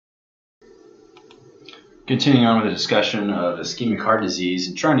Continuing on with the discussion of ischemic heart disease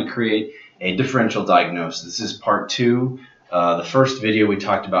and trying to create a differential diagnosis. This is part 2. The first video we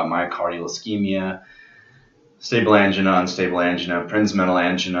talked about myocardial ischemia, stable angina, unstable angina, prinzmetal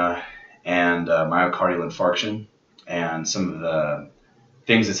angina, and myocardial infarction, and some of the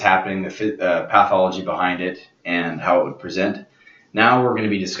things that's happening, the pathology behind it, and how it would present. Now we're going to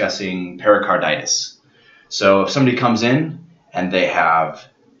be discussing pericarditis. So if somebody comes in and they have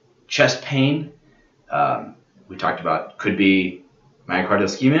chest pain, we talked about could be myocardial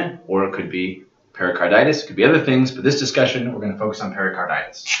ischemia or it could be pericarditis. It could be other things, but this discussion we're going to focus on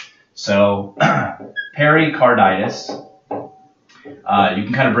pericarditis. So pericarditis, you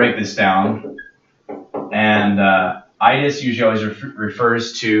can kind of break this down, and itis usually always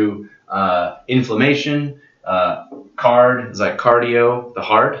refers to inflammation. Card is like cardio, the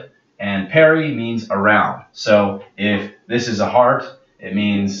heart, and peri means around. So if this is a heart, it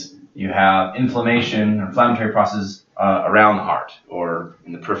means you have inflammation or inflammatory processes around the heart, or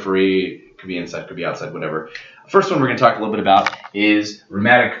in the periphery. It could be inside, could be outside, whatever. First one we're going to talk a little bit about is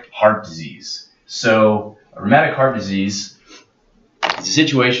rheumatic heart disease. So rheumatic heart disease is a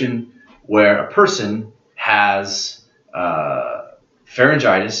situation where a person has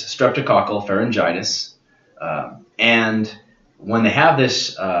pharyngitis, streptococcal pharyngitis, and when they have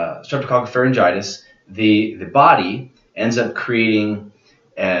this streptococcal pharyngitis, the body ends up creating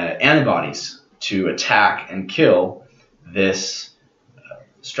antibodies to attack and kill this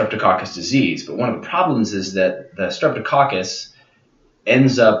streptococcus disease. But one of the problems is that the streptococcus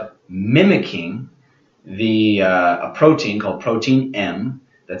ends up mimicking a protein called protein M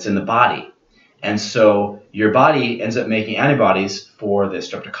that's in the body. And so your body ends up making antibodies for the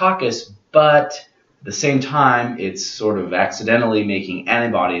streptococcus, but at the same time, it's sort of accidentally making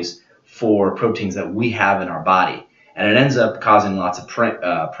antibodies for proteins that we have in our body. And it ends up causing lots of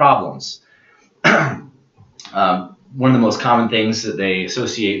problems. One of the most common things that they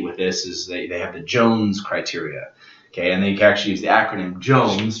associate with this is they have the Jones criteria. Okay, and they can actually use the acronym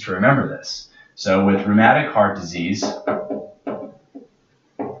Jones to remember this. So with rheumatic heart disease,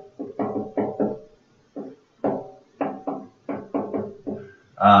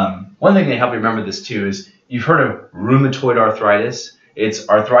 one thing they help you remember this too is you've heard of rheumatoid arthritis. It's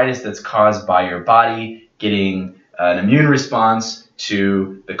arthritis that's caused by your body getting an immune response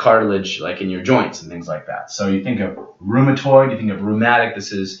to the cartilage, like in your joints and things like that. So you think of rheumatoid, you think of rheumatic.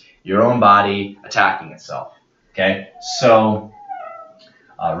 This is your own body attacking itself. Okay, so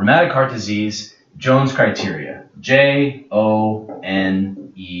rheumatic heart disease, Jones criteria, Jones.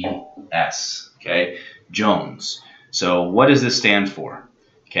 Okay, Jones. So what does this stand for?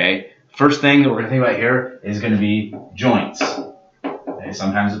 Okay, first thing that we're going to think about here is going to be joints. Okay,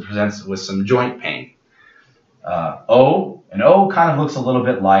 sometimes it presents with some joint pain. An O kind of looks a little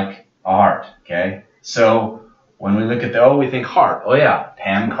bit like a heart. Okay, so when we look at the O, we think heart. Oh yeah,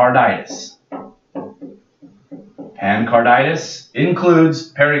 pancarditis. Pancarditis includes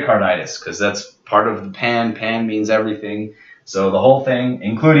pericarditis because that's part of the pan. Pan means everything, so the whole thing,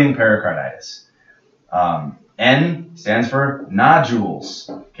 including pericarditis. N stands for nodules.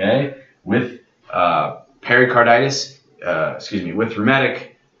 Okay, with pericarditis, with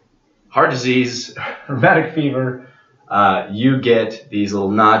rheumatic heart disease, rheumatic fever, you get these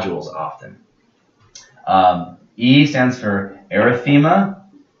little nodules often. E stands for erythema.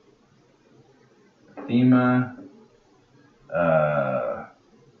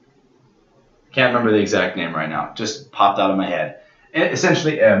 Can't remember the exact name right now. Just popped out of my head.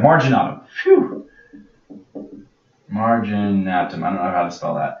 Essentially, marginatum. Phew. Marginatum. I don't know how to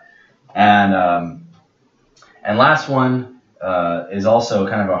spell that. And last one is also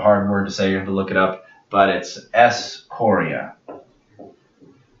kind of a hard word to say. You have to look it up, but it's S. chorea.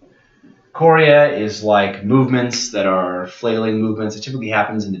 Chorea is like movements that are flailing movements. It typically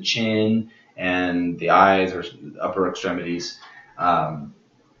happens in the chin and the eyes or upper extremities.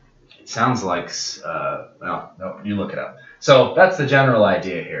 It sounds like, well, no, you look it up. So that's the general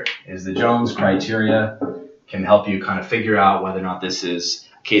idea here, is the Jones criteria can help you kind of figure out whether or not this is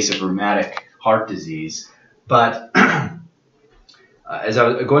a case of rheumatic heart disease. But as I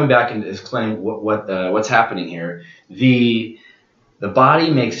was going back and explaining what's happening here, the body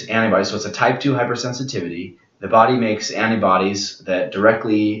makes antibodies, so it's a type 2 hypersensitivity. The body makes antibodies that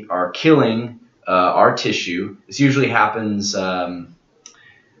directly are killing our tissue. This usually happens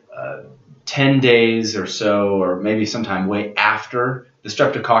 10 days or so, or maybe sometime way after the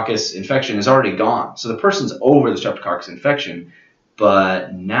streptococcus infection is already gone. So the person's over the streptococcus infection,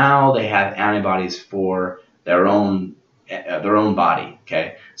 but now they have antibodies for their own body.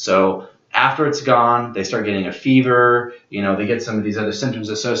 Okay, so After it's gone, they start getting a fever. You know, they get some of these other symptoms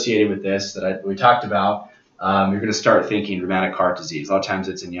associated with this that we talked about. You're going to start thinking rheumatic heart disease. A lot of times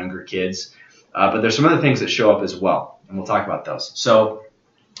it's in younger kids. But there's some other things that show up as well, and we'll talk about those. So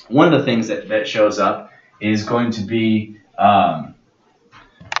one of the things that shows up is going to be, let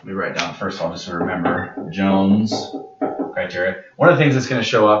me write down first of all, just to remember, Jones criteria. One of the things that's going to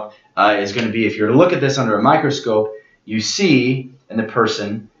show up is going to be, if you were to look at this under a microscope, you see in the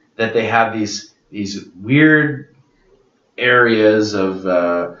person that they have these weird areas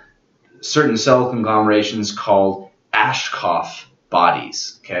of certain cell conglomerations called Aschkoff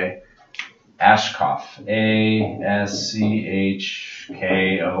bodies, okay? Aschkoff, A-S-C-H-K-O-F-F,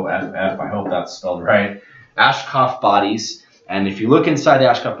 I hope that's spelled right. Aschkoff bodies, and if you look inside the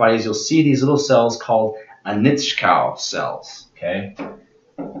Aschkoff bodies, you'll see these little cells called Anitzschau cells, okay?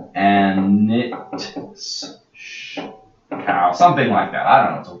 Anitzschau, something like that. I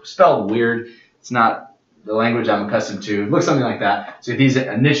don't know, it's spelled weird. It's not the language I'm accustomed to. It looks something like that. So these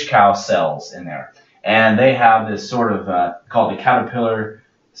Anitzschau cells in there, and they have this sort of, called the caterpillar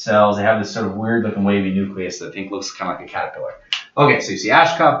cells. They have this sort of weird looking wavy nucleus that I think looks kind of like a caterpillar. Okay, so you see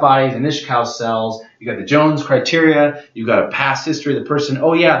Aschkoff bodies, Anitzschau cells, you got the Jones criteria, you got a past history of the person.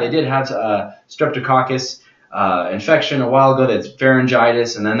 Oh yeah, they did have streptococcus infection a while ago, that's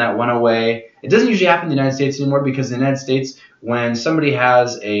pharyngitis, and then that went away. It doesn't usually happen in the United States anymore, because in the United States, when somebody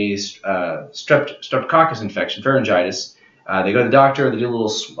has a streptococcus infection, pharyngitis, they go to the doctor, they do a little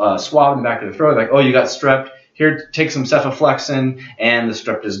swab in the back of the throat, like, oh, you got strep, here, take some cefaflexin, and the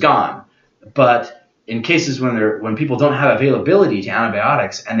strep is gone. But in cases when people don't have availability to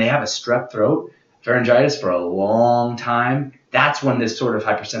antibiotics and they have a strep throat, pharyngitis for a long time, that's when this sort of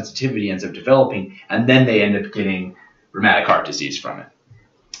hypersensitivity ends up developing, and then they end up getting rheumatic heart disease from it.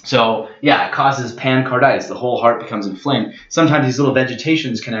 So yeah, it causes pericarditis. The whole heart becomes inflamed. Sometimes these little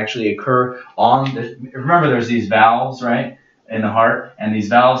vegetations can actually occur on remember there's these valves, right, in the heart, and these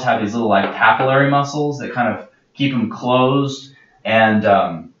valves have these little like papillary muscles that kind of keep them closed, and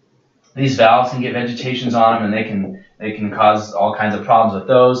these valves can get vegetations on them, and they can cause all kinds of problems with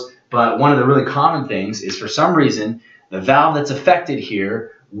those. But one of the really common things is, for some reason, the valve that's affected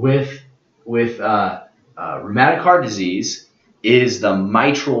here with rheumatic heart disease is the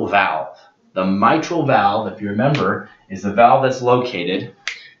mitral valve. The mitral valve, if you remember, is the valve that's located.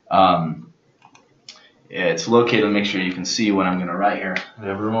 It's located, make sure you can see what I'm going to write here. Do we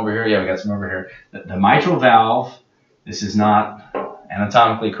have room over here? Yeah, we got some over here. The mitral valve, this is not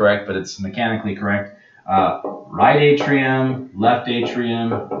anatomically correct, but it's mechanically correct. Right atrium, right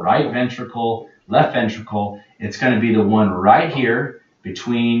ventricle, left ventricle. It's going to be the one right here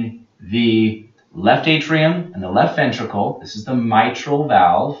between the left atrium and the left ventricle. This is the mitral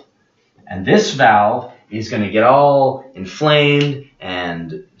valve. And this valve is going to get all inflamed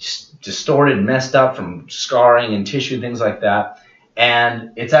and distorted and messed up from scarring and tissue and things like that.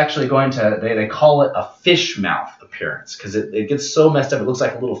 And it's actually going to, they call it a fish mouth appearance, because it gets so messed up, it looks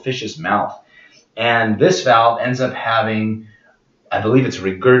like a little fish's mouth. And this valve ends up having, I believe it's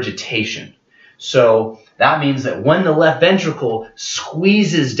regurgitation. So that means that when the left ventricle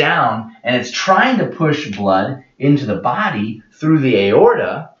squeezes down and it's trying to push blood into the body through the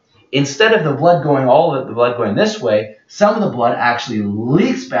aorta, instead of the blood going, all of the blood going this way, some of the blood actually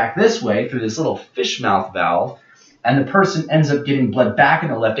leaks back this way through this little fish mouth valve, and the person ends up getting blood back in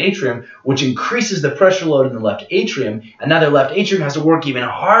the left atrium, which increases the pressure load in the left atrium, and now their left atrium has to work even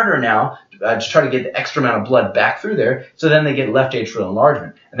harder now to try to get the extra amount of blood back through there, so then they get left atrial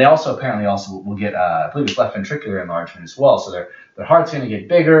enlargement. And they also apparently will get, I believe it's left ventricular enlargement as well, so their heart's going to get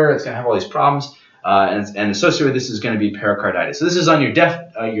bigger, it's going to have all these problems, and associated with this is going to be pericarditis. So this is on your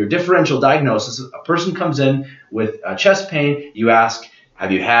differential diagnosis. A person comes in with chest pain, you ask,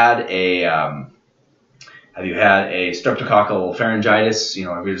 have you had a streptococcal pharyngitis,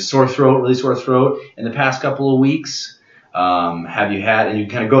 have you had a sore throat, really sore throat in the past couple of weeks? Have you had, and you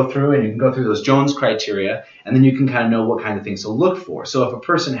kind of go through, and you can go through those Jones criteria, and then you can kind of know what kind of things to look for. So if a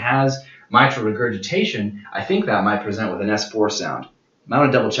person has mitral regurgitation, I think that might present with an S4 sound. I'm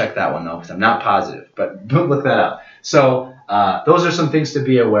going to double check that one though, because I'm not positive, but look that up. So those are some things to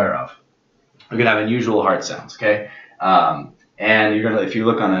be aware of. You're going to have unusual heart sounds, okay? And you're gonna, if you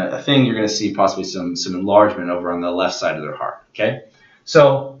look on a thing, you're going to see possibly some enlargement over on the left side of their heart. Okay,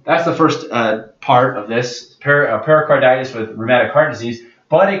 so that's the first part of this pericarditis with rheumatic heart disease.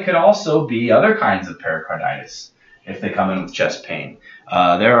 But it could also be other kinds of pericarditis if they come in with chest pain.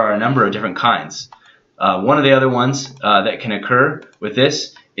 There are a number of different kinds. One of the other ones that can occur with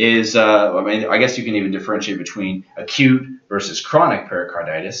this is, I guess you can even differentiate between acute versus chronic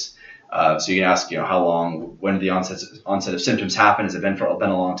pericarditis. So you can ask, how long, when did the onset of symptoms happen? Has it been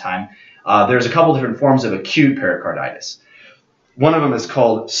a long time? There's a couple different forms of acute pericarditis. One of them is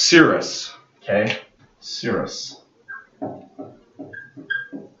called serous. Okay, serous.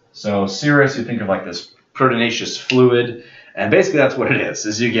 So serous, you think of like this proteinaceous fluid, and basically that's what it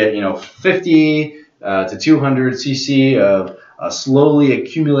is you get 50 to 200 cc of slowly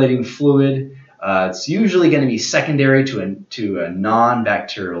accumulating fluid. It's usually going to be secondary to a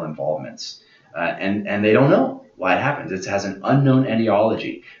non-bacterial involvements, and they don't know why it happens. It has an unknown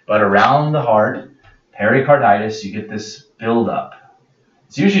etiology, but around the heart, pericarditis, you get this buildup.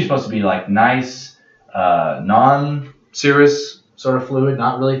 It's usually supposed to be like nice, non-serous sort of fluid,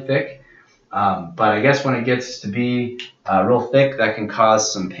 not really thick. But I guess when it gets to be real thick, that can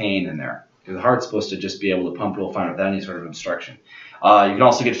cause some pain in there, because the heart's supposed to just be able to pump real fine without any sort of obstruction. You can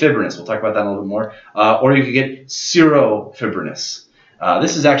also get fibrinous. We'll talk about that in a little bit more. Or you could get serofibrinous.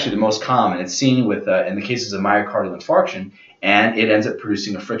 This is actually the most common. It's seen with in the cases of myocardial infarction, and it ends up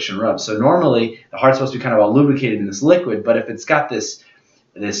producing a friction rub. So normally the heart's supposed to be kind of all lubricated in this liquid, but if it's got this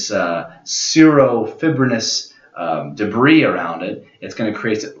serofibrinous debris around it, it's going to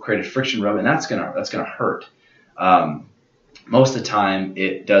create a friction rub, and that's gonna hurt. Most of the time,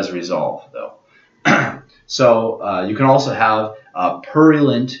 it does resolve though. So you can also have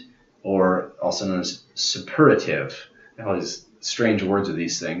purulent, or also known as suppurative. All these strange words with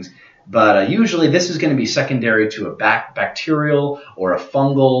these things, but usually this is going to be secondary to a bacterial or a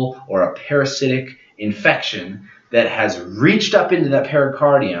fungal or a parasitic infection that has reached up into that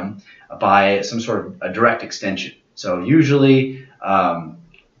pericardium by some sort of a direct extension. So usually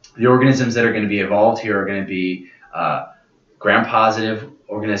the organisms that are going to be involved here are going to be gram-positive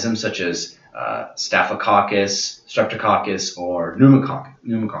organisms such as Staphylococcus, Streptococcus, or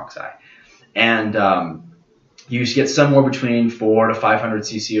pneumococci. And you get somewhere between 400 to 500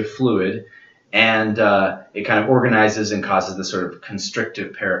 cc of fluid, and it kind of organizes and causes this sort of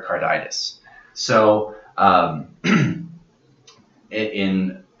constrictive pericarditis. So I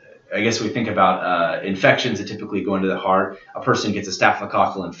guess we think about infections that typically go into the heart. A person gets a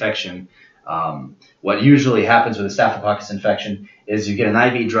staphylococcal infection. What usually happens with a staphylococcus infection is you get an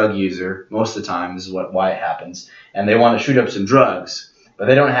IV drug user, most of the time, this is why it happens, and they want to shoot up some drugs, but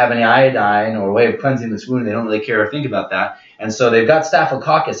they don't have any iodine or a way of cleansing this wound. They don't really care or think about that. And so they've got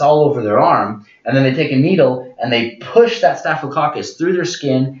staphylococcus all over their arm, and then they take a needle and they push that staphylococcus through their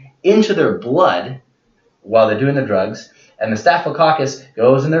skin into their blood while they're doing the drugs. And the staphylococcus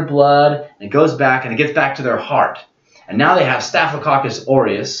goes in their blood, and it goes back, and it gets back to their heart. And now they have Staphylococcus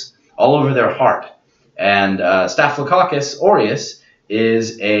aureus all over their heart. And Staphylococcus aureus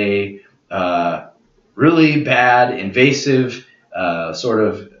is a really bad, invasive sort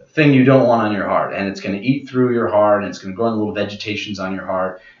of thing you don't want on your heart. And it's going to eat through your heart, and it's going to grow in little vegetations on your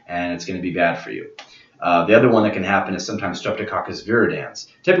heart, and it's going to be bad for you. The other one that can happen is sometimes Streptococcus viridans,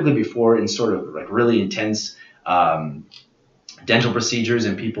 typically before in sort of like really intense dental procedures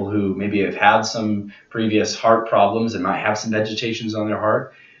in people who maybe have had some previous heart problems and might have some vegetations on their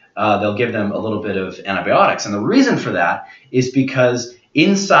heart. They'll give them a little bit of antibiotics. And the reason for that is because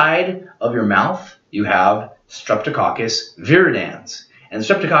inside of your mouth you have Streptococcus viridans. And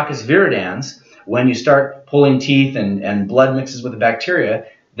Streptococcus viridans, when you start pulling teeth and blood mixes with the bacteria,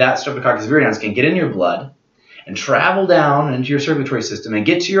 that Streptococcus viridans can get in your blood and travel down into your circulatory system and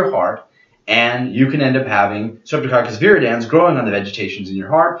get to your heart, and you can end up having Streptococcus viridans growing on the vegetations in your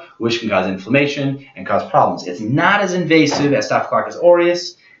heart, which can cause inflammation and cause problems. It's not as invasive as Staphylococcus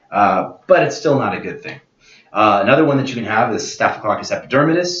aureus, but it's still not a good thing. Another one that you can have is Staphylococcus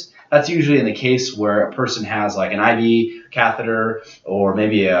epidermidis. That's usually in the case where a person has like an IV catheter or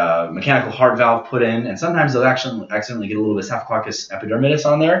maybe a mechanical heart valve put in, and sometimes they'll actually accidentally get a little bit of Staphylococcus epidermidis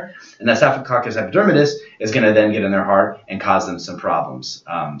on there, and that Staphylococcus epidermidis is going to then get in their heart and cause them some problems,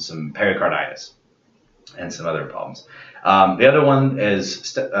 some pericarditis and some other problems. The other one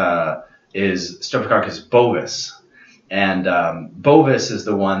is Streptococcus bovis, and bovis is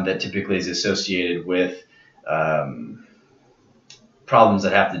the one that typically is associated with problems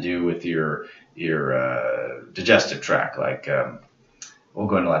that have to do with your digestive tract, like we'll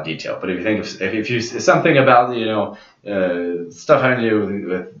go into a lot of detail. But if you think of if something about stuff having to do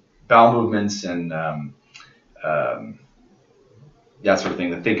with bowel movements and that sort of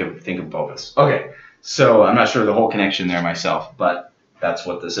thing, then think of bovis. Okay, so I'm not sure the whole connection there myself, but that's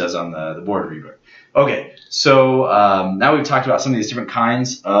what this says on the board review. Okay, so now we've talked about some of these different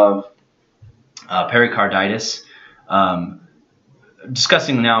kinds of pericarditis.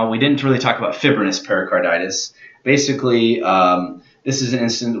 Discussing now, we didn't really talk about fibrinous pericarditis. Basically, this is an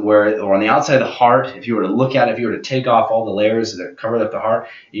instance where, or on the outside of the heart, if you were to look at it, if you were to take off all the layers that covered up the heart,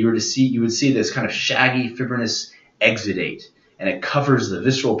 you would see this kind of shaggy fibrinous exudate. and it covers the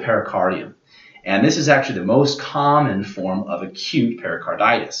visceral pericardium. And this is actually the most common form of acute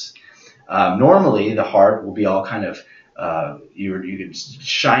pericarditis. Normally, the heart will be all kind of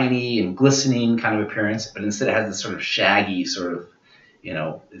shiny and glistening kind of appearance, but instead it has this sort of shaggy sort of,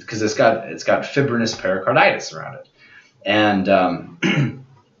 because it's got fibrinous pericarditis around it, and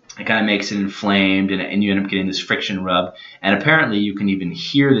it kind of makes it inflamed, and you end up getting this friction rub. And apparently, you can even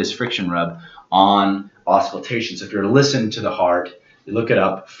hear this friction rub on auscultation. So if you're to listen to the heart, you look it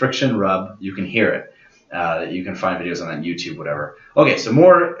up, friction rub, you can hear it. You can find videos on that on YouTube, whatever. Okay, so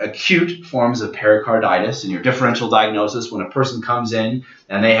more acute forms of pericarditis in your differential diagnosis when a person comes in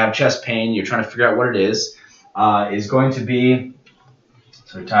and they have chest pain, you're trying to figure out what it is going to be,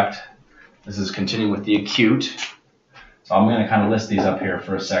 so we talked, this is continuing with the acute. So I'm going to kind of list these up here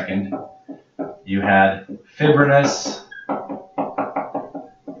for a second. You had fibrinous,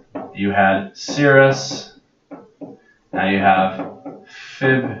 you had serous, now you have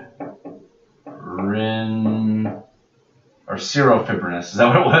or serofibrinous. Is that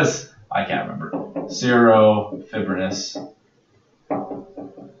what it was? I can't remember. Serofibrinous.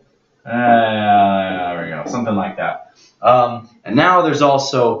 There we go. Something like that. And now there's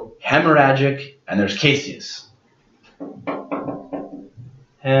also hemorrhagic and there's caseous.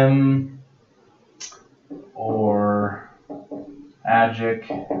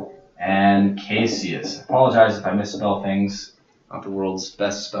 Hemorrhagic and caseous. I apologize if I misspell things. Not the world's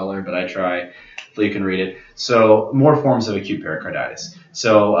best speller, but I try. Hopefully you can read it. So more forms of acute pericarditis.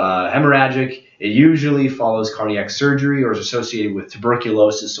 So hemorrhagic, it usually follows cardiac surgery or is associated with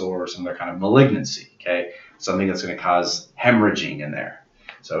tuberculosis or some other kind of malignancy. Okay, something that's going to cause hemorrhaging in there.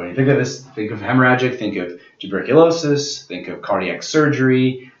 So when you think of this, think of hemorrhagic, think of tuberculosis, think of cardiac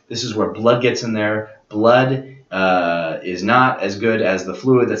surgery. This is where blood gets in there. Blood is not as good as the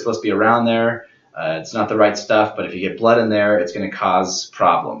fluid that's supposed to be around there. It's not the right stuff, but if you get blood in there, it's going to cause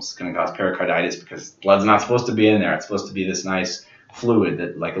problems. It's going to cause pericarditis because blood's not supposed to be in there. It's supposed to be this nice fluid,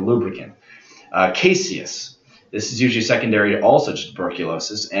 that like a lubricant. Caseous. This is usually secondary also to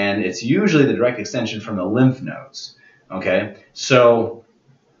tuberculosis, and it's usually the direct extension from the lymph nodes. Okay, so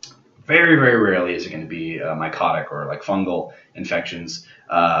very, very rarely is it going to be mycotic or like fungal infections,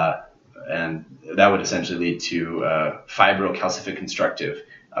 and that would essentially lead to fibrocalcific constructive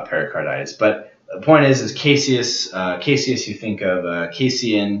pericarditis. But the point is caseous. Caseous, you think of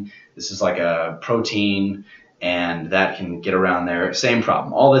casein. This is like a protein, and that can get around there. Same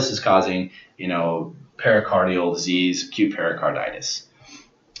problem. All this is causing, pericardial disease, acute pericarditis.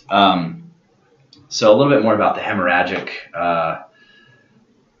 So a little bit more about the hemorrhagic.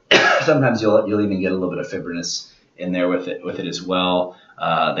 Sometimes you'll even get a little bit of fibrinous in there with it as well.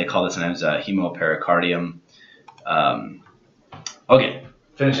 They call this sometimes hemopericardium. Okay.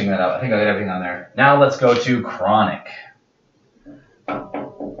 Finishing that up, I think I got everything on there. Now let's go to chronic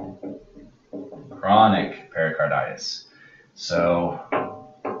pericarditis. So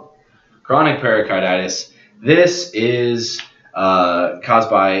chronic pericarditis, this is caused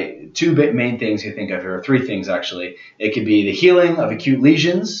by two main things you think of here, or three things actually. It could be the healing of acute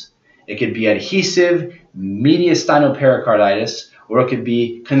lesions, it could be adhesive mediastinal pericarditis, or it could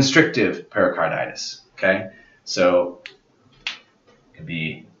be constrictive pericarditis. Okay, so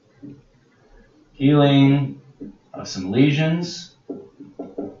be healing of some lesions,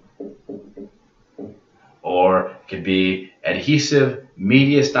 or it could be adhesive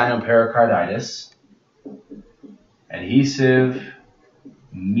mediastinal pericarditis, adhesive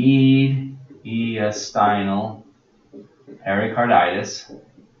mediastinal pericarditis,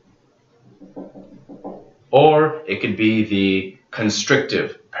 or it could be the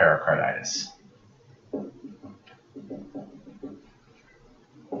constrictive pericarditis.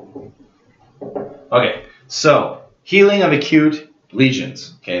 Okay, so healing of acute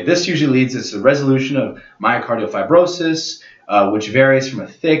lesions. Okay, this usually leads to the resolution of myocardial fibrosis, which varies from a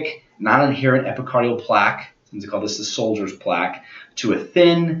thick, non-adherent epicardial plaque, since they call this the soldier's plaque, to a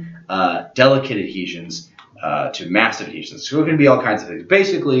thin, delicate adhesions, to massive adhesions. So it can be all kinds of things.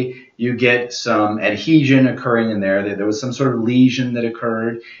 Basically, you get some adhesion occurring in there. There was some sort of lesion that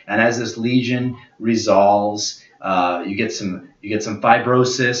occurred, and as this lesion resolves, you get some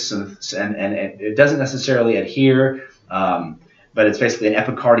fibrosis, and it doesn't necessarily adhere, but it's basically an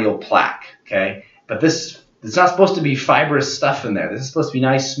epicardial plaque. Okay, but it's not supposed to be fibrous stuff in there. This is supposed to be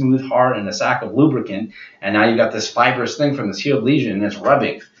nice, smooth, hard, and a sac of lubricant. And now you got this fibrous thing from this healed lesion, and it's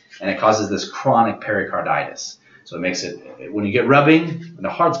rubbing, and it causes this chronic pericarditis. So it makes it, when you get rubbing, the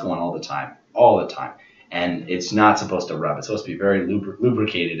heart's going all the time, and it's not supposed to rub. It's supposed to be very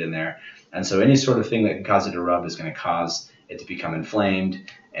lubricated in there. And so any sort of thing that can cause it to rub is going to cause it to become inflamed,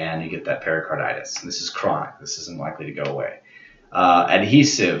 and you get that pericarditis. And this is chronic. This isn't likely to go away.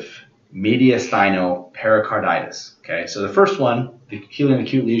 adhesive mediastinal pericarditis. Okay, so the first one, the healing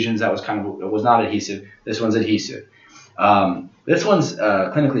acute lesions, that was it was not adhesive. This one's adhesive. This one's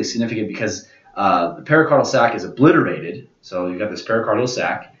clinically significant because the pericardial sac is obliterated. So you've got this pericardial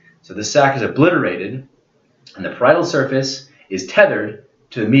sac. So the sac is obliterated, and the parietal surface is tethered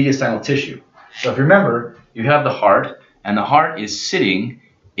to the mediastinal tissue. So if you remember, you have the heart, and the heart is sitting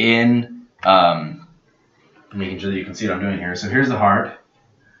in, making sure that you can see what I'm doing here. So here's the heart.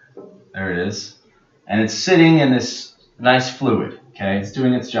 There it is. And it's sitting in this nice fluid. Okay, it's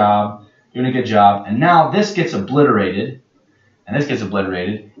doing its job, doing a good job. And now this gets obliterated, and this gets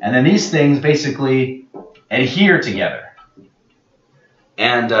obliterated, and then these things basically adhere together.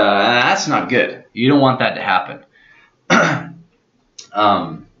 And that's not good. You don't want that to happen.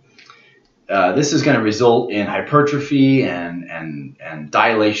 This is going to result in hypertrophy and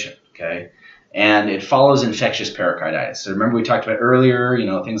dilation, okay? And it follows infectious pericarditis. So remember we talked about earlier,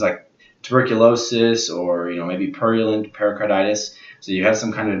 things like tuberculosis or, maybe purulent pericarditis. So you have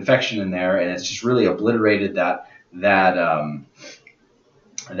some kind of infection in there, and it's just really obliterated that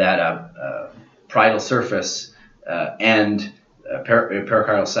parietal surface and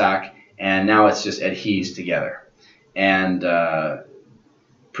pericardial sac, and now it's just adheres together. And it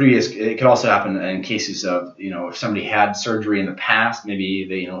could also happen in cases of, if somebody had surgery in the past, maybe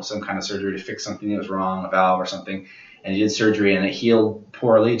they, some kind of surgery to fix something that was wrong, a valve or something, and you did surgery and it healed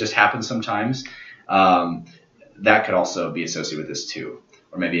poorly. It just happens sometimes. That could also be associated with this too,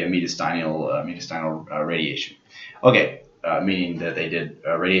 or maybe a mediastinal radiation. Okay, meaning that they did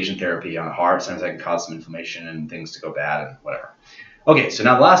radiation therapy on the heart. Sometimes that can cause some inflammation and things to go bad and whatever. Okay, so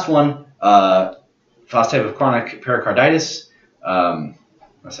now the last one, last type of chronic pericarditis.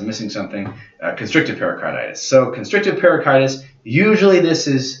 Unless I'm missing something, constrictive pericarditis. So constrictive pericarditis, usually this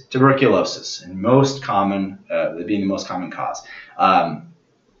is tuberculosis, and being the most common cause.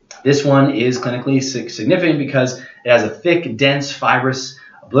 This one is clinically significant because it has a thick, dense, fibrous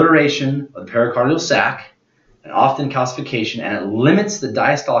obliteration of the pericardial sac, and often calcification, and it limits the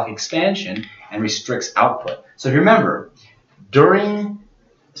diastolic expansion and restricts output. So if you remember, during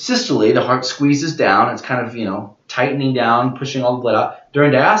systole, the heart squeezes down. It's kind of, tightening down, pushing all the blood out.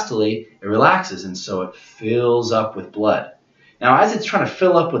 During diastole, it relaxes, and so it fills up with blood. Now, as it's trying to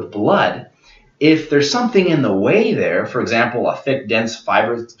fill up with blood, if there's something in the way there, for example, a thick, dense,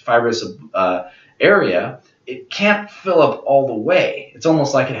 fibrous area, it can't fill up all the way. It's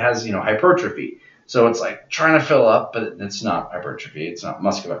almost like it has, hypertrophy. So it's like trying to fill up, but it's not hypertrophy. It's not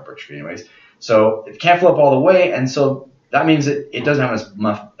muscular hypertrophy anyways. So it can't fill up all the way, and so that means it doesn't have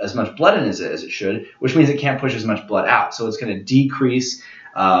as much blood in it as it should, which means it can't push as much blood out. So it's going to decrease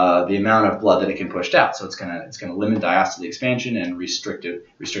the amount of blood that it can push out. So it's going to limit diastole expansion and restrict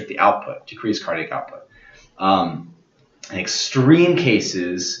the output, decrease cardiac output. In extreme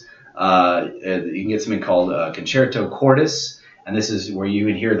cases, you can get something called concerto cordis, and this is where you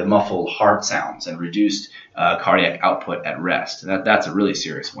can hear the muffled heart sounds and reduced cardiac output at rest. That's a really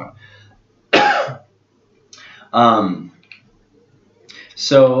serious one.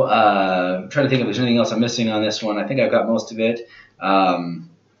 So I'm trying to think if there's anything else I'm missing on this one. I think I've got most of it. I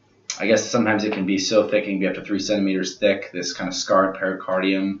guess sometimes it can be so thick, it can be up to 3 centimeters thick, this kind of scarred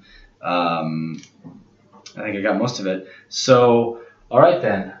pericardium. I think I got most of it. So, all right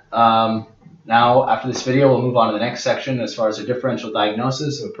then. Now, after this video, we'll move on to the next section as far as a differential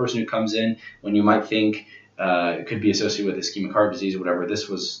diagnosis of a person who comes in when you might think it could be associated with ischemic heart disease or whatever. This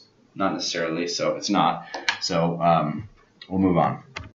was not necessarily, so it's not. So we'll move on.